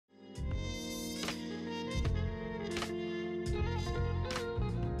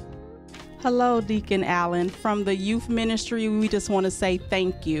Hello, Deacon Allen. From the youth ministry, we just want to say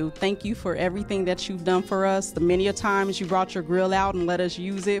thank you. Thank you for everything that you've done for us. The many a times you brought your grill out and let us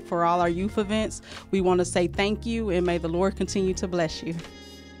use it for all our youth events. We want to say thank you, and may the Lord continue to bless you.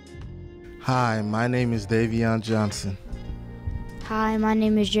 Hi, my name is Davion Johnson. Hi, my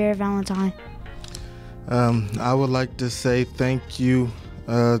name is Jared Valentine. I would like to say thank you,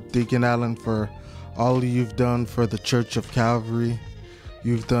 Deacon Allen, for all you've done for the Church of Calvary.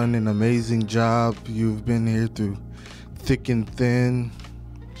 You've done an amazing job. You've been here through thick and thin.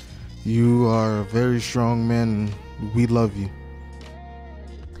 You are a very strong man, and we love you.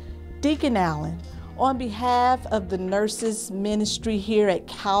 Deacon Allen, on behalf of the nurses ministry here at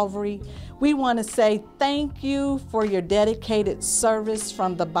Calvary, we want to say thank you for your dedicated service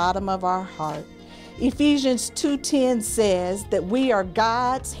from the bottom of our heart. Ephesians 2:10 says that we are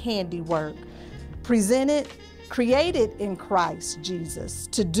God's handiwork, created in Christ Jesus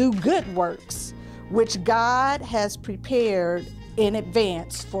to do good works, which God has prepared in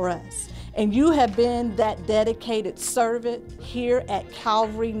advance for us. And you have been that dedicated servant here at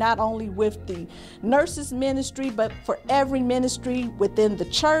Calvary, not only with the nurses ministry, but for every ministry within the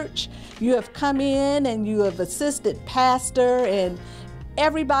church. You have come in and you have assisted pastor and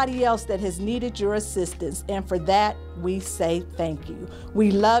everybody else that has needed your assistance, and for that we say thank you.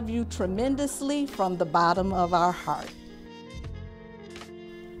 We love you tremendously from the bottom of our heart.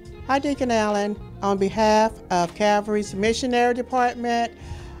 Hi, Deacon Allen. On behalf of Calvary's Missionary Department,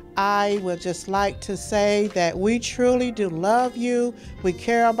 I would just like to say that we truly do love you. We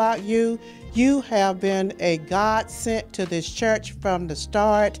care about you. You have been a godsend to this church from the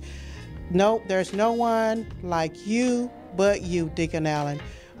start. Nope, there's no one like you but you, Deacon Allen.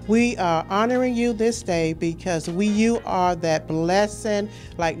 We are honoring you this day because you are that blessing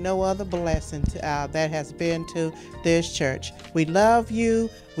like no other blessing that has been to this church. We love you.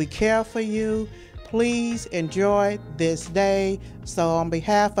 We care for you. Please enjoy this day. So on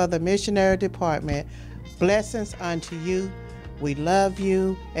behalf of the missionary department, blessings unto you. We love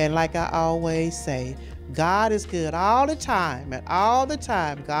you. And like I always say, God is good all the time, and all the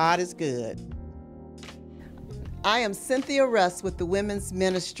time God is good. I am Cynthia Russ with the Women's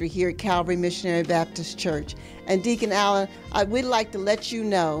Ministry here at Calvary Missionary Baptist Church. And Deacon Allen, I would like to let you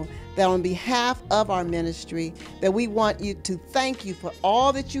know that on behalf of our ministry, that we want you to thank you for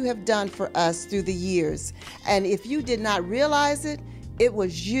all that you have done for us through the years. And if you did not realize it, it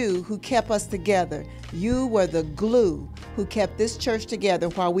was you who kept us together. You were the glue who kept this church together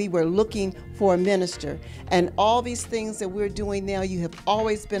while we were looking for a minister. And all these things that we're doing now, you have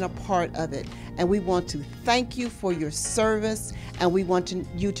always been a part of it. And we want to thank you for your service, and we want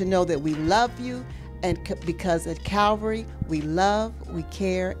you to know that we love you, and because at Calvary, we love, we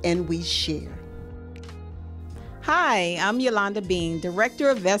care, and we share. Hi, I'm Yolanda Bean, Director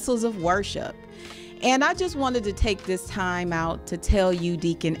of Vessels of Worship. And I just wanted to take this time out to tell you,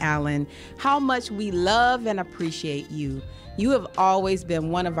 Deacon Allen, how much we love and appreciate you. You have always been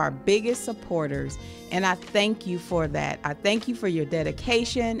one of our biggest supporters, and I thank you for that. I thank you for your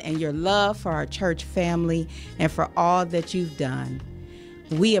dedication and your love for our church family and for all that you've done.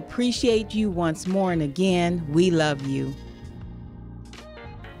 We appreciate you once more, and again, we love you.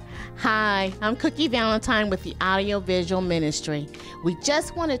 Hi, I'm Cookie Valentine with the Audiovisual Ministry. We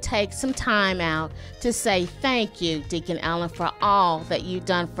just want to take some time out to say thank you, Deacon Allen, for all that you've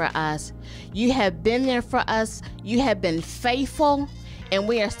done for us. You have been there for us. You have been faithful, and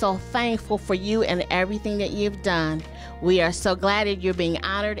we are so thankful for you and everything that you've done. We are so glad that you're being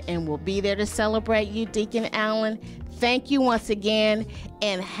honored, and we'll be there to celebrate you, Deacon Allen. Thank you once again,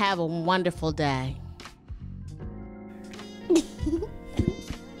 and have a wonderful day.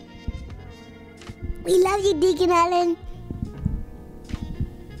 We love you, Deacon Allen.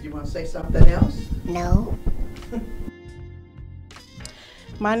 You want to say something else? No.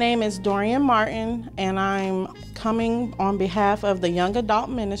 My name is Dorian Martin, and I'm coming on behalf of the Young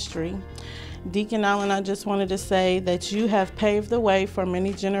Adult Ministry. Deacon Allen, I just wanted to say that you have paved the way for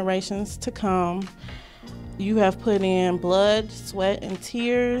many generations to come. You have put in blood, sweat, and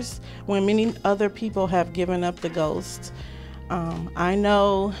tears when many other people have given up the ghost. I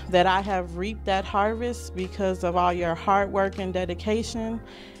know that I have reaped that harvest because of all your hard work and dedication,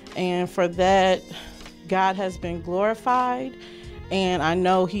 and for that, God has been glorified, and I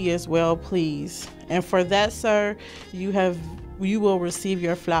know He is well pleased. And for that, sir, you will receive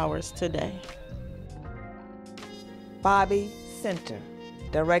your flowers today. Bobby Center,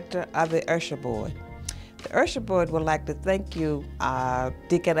 Director of the Usher Board. The Usher Board would like to thank you,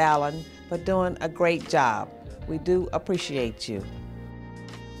 Deacon Allen, for doing a great job. We do appreciate you.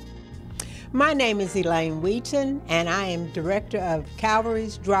 My name is Elaine Wheaton, and I am Director of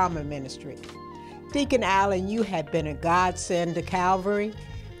Calvary's Drama Ministry. Deacon Allen, you have been a godsend to Calvary.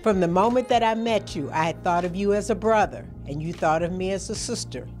 From the moment that I met you, I had thought of you as a brother, and you thought of me as a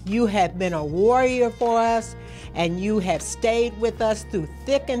sister. You have been a warrior for us, and you have stayed with us through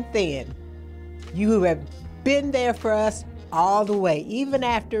thick and thin. You have been there for us all the way. Even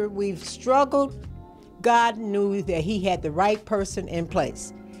after we've struggled, God knew that He had the right person in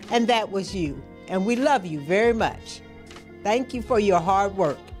place, and that was you. And we love you very much. Thank you for your hard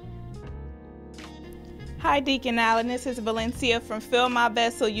work. Hi, Deacon Allen. This is Valencia from Fill My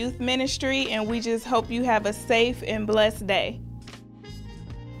Vessel Youth Ministry, and we just hope you have a safe and blessed day.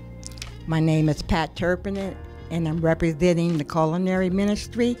 My name is Pat Turpin, and I'm representing the Culinary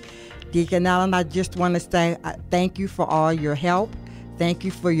Ministry. Deacon Allen, I just want to say thank you for all your help. Thank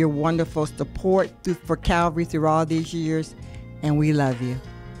you for your wonderful support for Calvary through all these years, and we love you.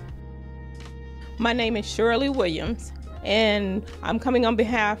 My name is Shirley Williams, and I'm coming on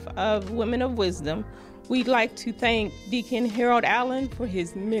behalf of Women of Wisdom. We'd like to thank Deacon Harold Allen for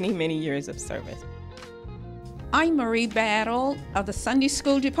his many, many years of service. I'm Marie Battle of the Sunday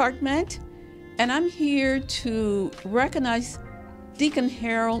School Department, and I'm here to recognize Deacon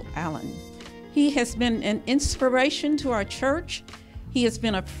Harold Allen. He has been an inspiration to our church. He has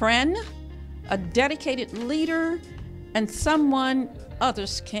been a friend, a dedicated leader, and someone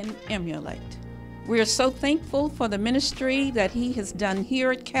others can emulate. We are so thankful for the ministry that he has done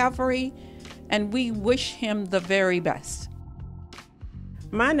here at Calvary, and we wish him the very best.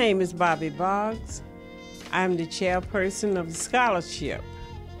 My name is Bobby Boggs. I'm the chairperson of the scholarship,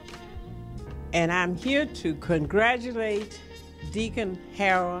 and I'm here to congratulate Deacon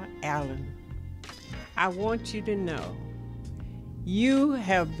Harold Allen. I want you to know you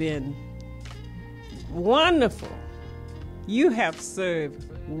have been wonderful. You have served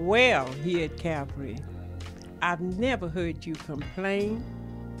well here at Calvary. I've never heard you complain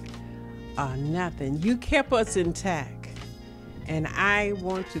or nothing. You kept us intact, and I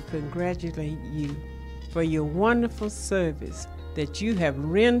want to congratulate you for your wonderful service that you have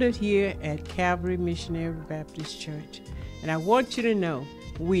rendered here at Calvary Missionary Baptist Church. And I want you to know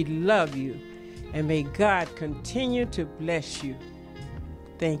we love you, and may God continue to bless you.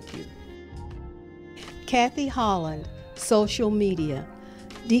 Thank you. Kathy Holland, social media.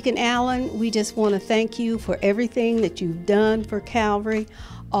 Deacon Allen, we just want to thank you for everything that you've done for Calvary,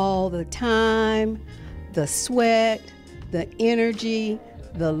 all the time, the sweat, the energy,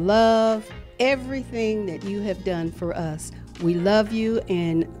 the love, everything that you have done for us. We love you,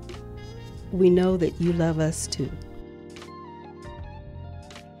 and we know that you love us too.